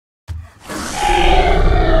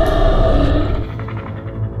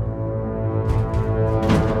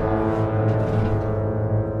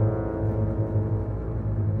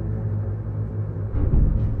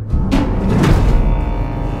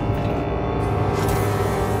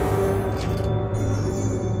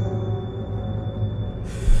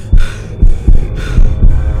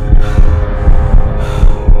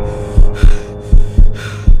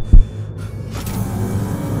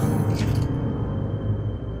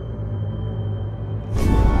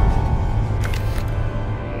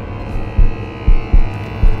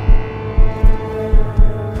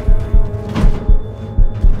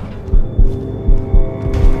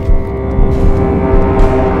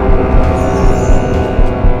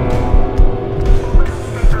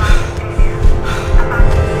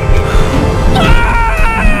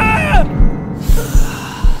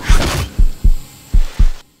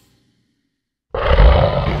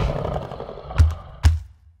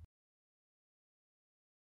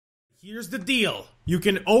Here's the deal. You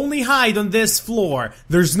can only hide on this floor.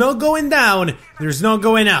 There's no going down, there's no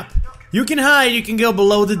going up. You can hide, you can go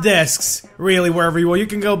below the desks. Really, wherever you want. You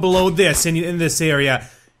can go below this, in this area.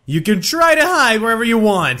 You can try to hide wherever you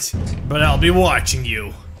want. But I'll be watching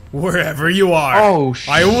you. Wherever you are. Oh,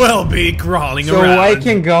 shit. I will be crawling around. So I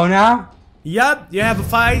can go now? Yup, you have a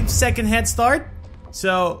 5-second head start.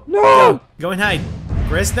 So, no! Go and hide.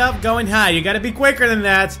 Christoph, go and hide. You gotta be quicker than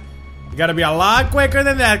that. You gotta be a lot quicker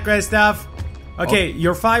than that, Christoph. Okay,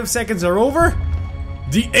 your 5 seconds are over.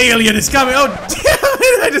 The alien is coming. Oh, damn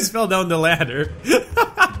it! I just fell down the ladder.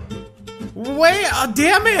 Wait, oh,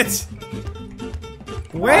 damn it!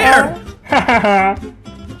 Where?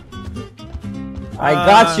 I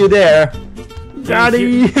got you there.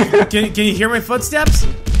 Daddy! Can you hear my footsteps?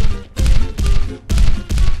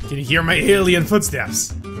 Can you hear my alien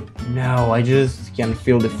footsteps? No, I just can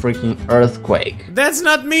feel the freaking earthquake. That's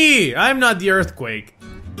not me! I'm not the earthquake.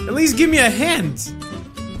 At least give me a hint.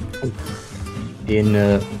 In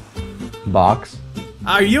a box?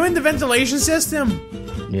 Are you in the ventilation system?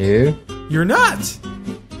 No. You're not!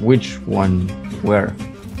 Which one? Where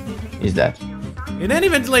is that? In any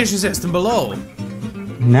ventilation system below.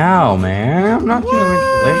 No, man. I'm not in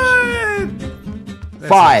ventilation.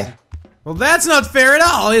 5. Well, that's not fair at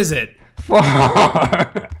all, is it? 4.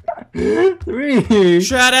 3.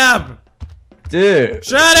 Shut up! 2.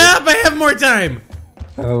 Shut up! I have more time!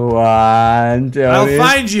 1. I'll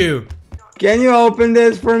find you! Can you open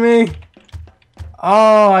this for me?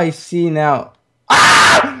 Oh, I see now.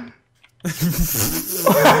 Ah!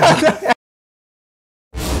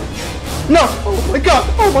 No! Oh my god!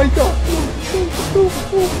 Oh my god!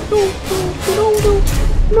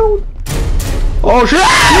 No! Oh shit!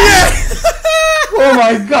 Yeah! Oh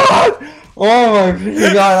my god! Oh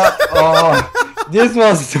my god! Oh, this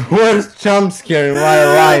was the worst jump scare in my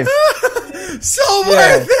life. So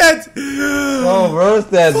worth it! So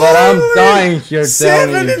worth it, but I'm dying here.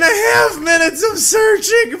 7.5 minutes of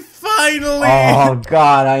searching, finally! Oh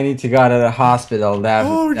god, I need to go to the hospital.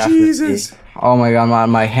 Oh definitely. Jesus! Oh my god,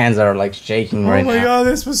 my hands are like shaking right now. Oh my god,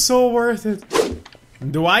 this was so worth it.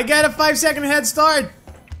 Do I get a 5-second head start?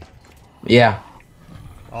 Yeah.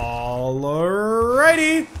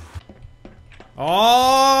 Alrighty.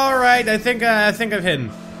 Alright, I think I've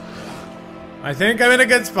hidden. I think I'm in a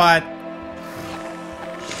good spot.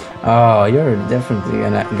 Oh, you're definitely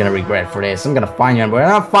gonna regret for this. I'm gonna find you, but I'm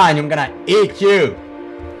not find you. I'm gonna eat you.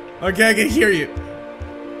 Okay, I can hear you.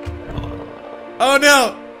 Oh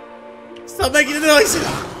no! Stop making the noise!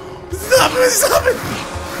 Stop it! Stop it!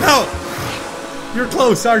 No! You're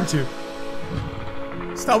close, aren't you?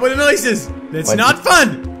 Stop with the noises! It's not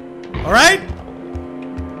fun! Alright?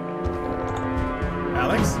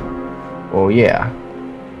 Alex? Oh yeah.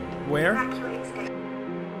 Where?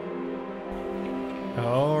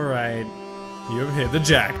 Alright. You've hit the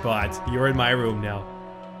jackpot. You're in my room now.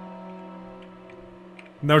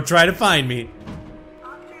 Now try to find me.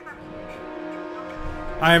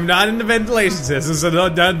 I am not in the ventilation system, so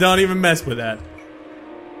don't even mess with that.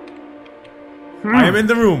 I am in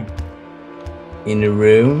the room. In the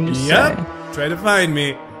room? Yep. Try to find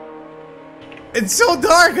me. It's so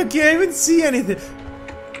dark, I can't even see anything.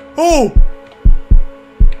 Oh!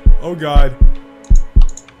 Oh god.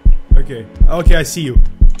 Okay. Okay, I see you.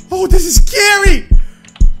 Oh, this is scary!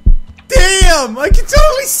 Damn! I can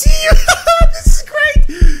totally see you! This is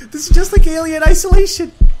great! This is just like Alien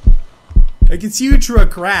Isolation. I can see you through a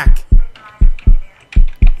crack.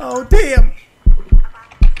 Oh, damn.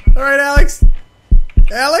 Alright, Alex.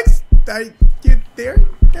 Alex? Are you there?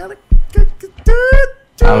 Alex?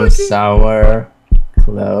 I'm somewhere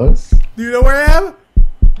close. Do you know where I am?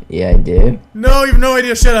 Yeah, I do. No, you have no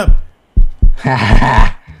idea. Shut up.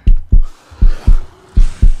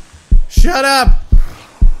 Shut up.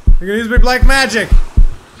 You're gonna use my black magic.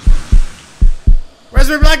 Where's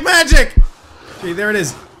my black magic? Okay, there it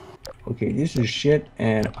is. Okay, this is shit,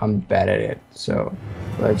 and I'm bad at it. So,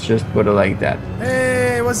 let's just put it like that.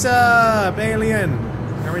 Hey, what's up, alien?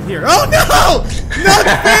 I'm right here. Oh no! Not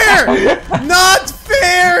fair! Not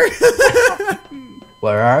fair!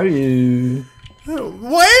 Where are you?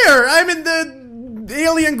 Where? I'm in the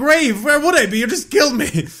alien grave. Where would I be? You just killed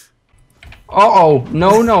me. Uh-oh.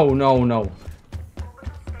 No, no, no, no.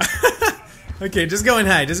 Okay, just go and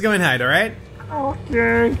hide. Just go and hide, alright?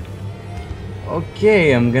 Okay.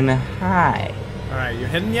 Okay, I'm gonna hide. Alright, you're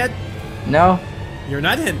hidden yet? No. You're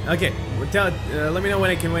not hidden. Okay, well, let me know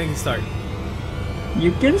when I can start.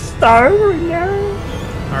 You can start right now.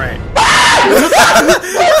 Alright.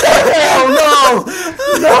 Oh no!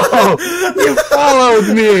 No! You followed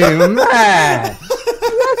me, man!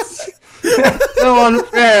 That's so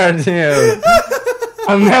unfair to you.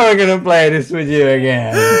 I'm never gonna play this with you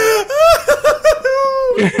again.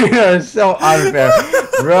 You're so unfair.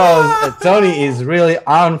 Bro, Tony is really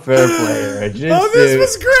unfair player. Just this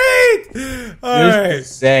was great! Alright.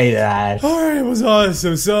 Say that. Alright, it was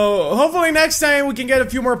awesome. So, hopefully next time we can get a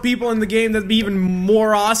few more people in the game. That'd be even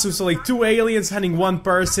more awesome. So, like 2 aliens hunting 1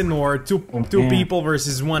 person, or two people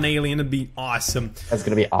versus 1 alien. It'd be awesome. That's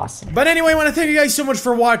gonna be awesome. But anyway, I want to thank you guys so much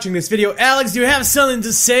for watching this video. Alex, do you have something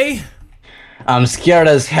to say? I'm scared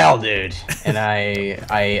as hell, dude, and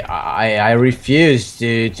I refuse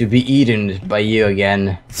to be eaten by you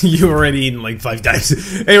again. You already eaten like 5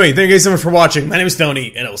 times. Anyway, thank you guys so much for watching. My name is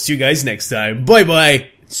Tony, and I will see you guys next time. Bye bye.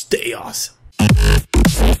 Stay awesome.